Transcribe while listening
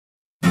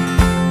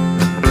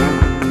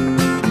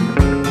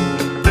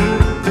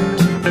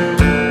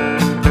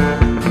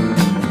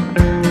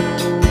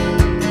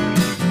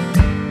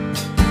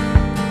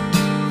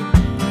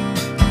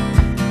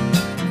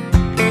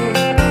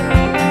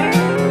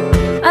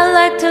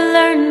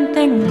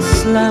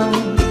slow.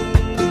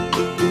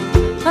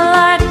 I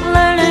like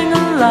learning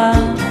a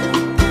lot.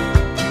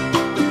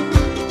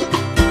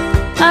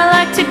 I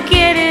like to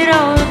get it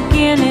all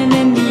again, and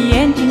in the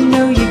end you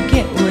know you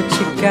get what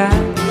you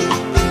got.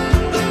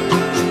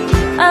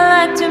 I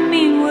like to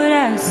mean what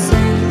I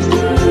say,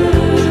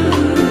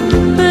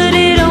 but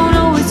it don't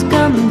always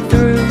come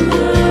through.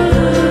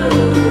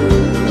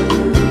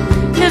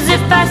 'Cause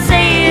if I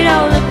say it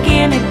all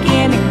again,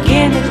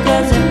 it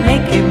doesn't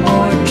make it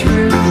more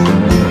true.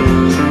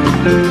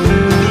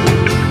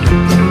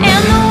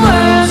 And the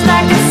world's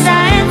like a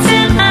science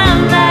and I'm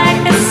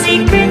like a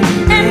secret,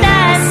 and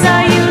I saw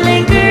you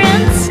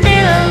lingering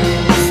still,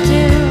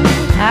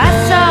 I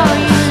saw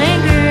you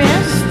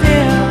lingering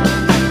still.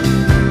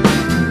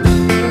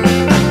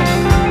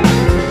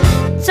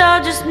 It's all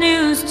just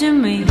news to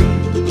me.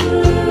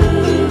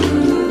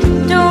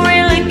 Don't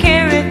really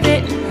care if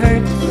it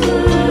hurts,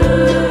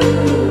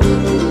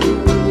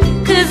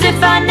 'cause if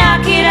I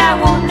knock it I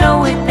won't know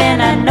it, then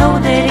I know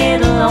that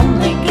it'll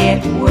only get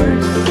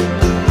worse.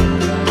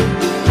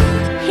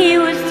 He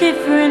was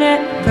different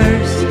at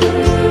first,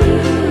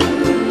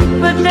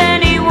 but then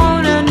he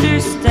won't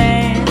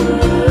understand,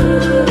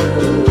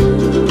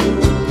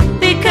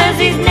 because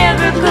he's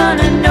never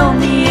gonna know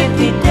me if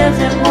he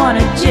doesn't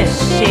wanna just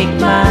shake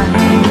my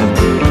hand.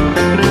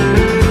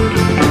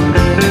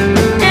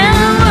 And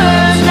the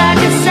world's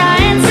like a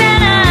science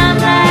and I'm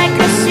like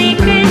a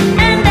secret,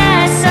 and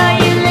I saw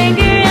you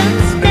lingering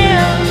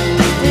still,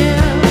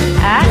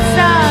 I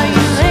saw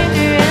you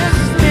lingering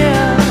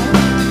still.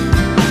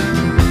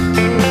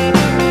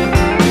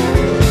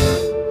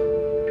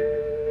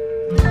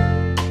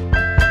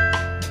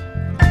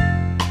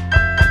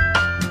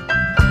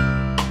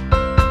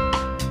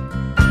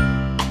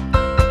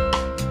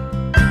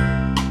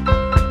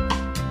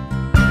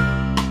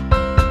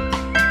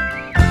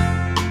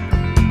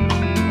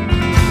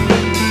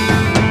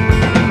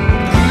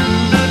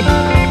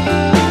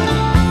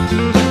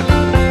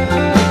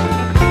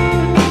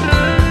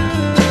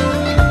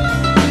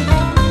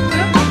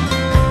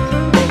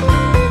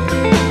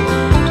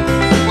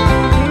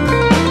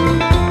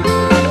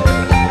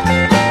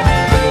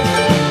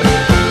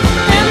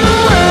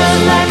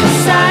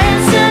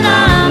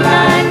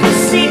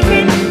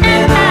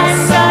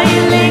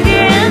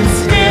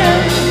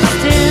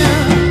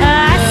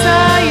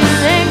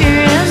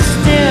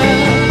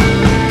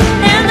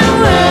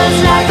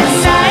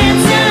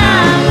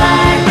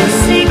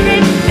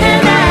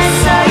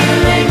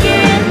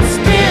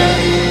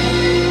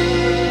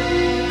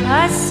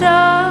 I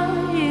saw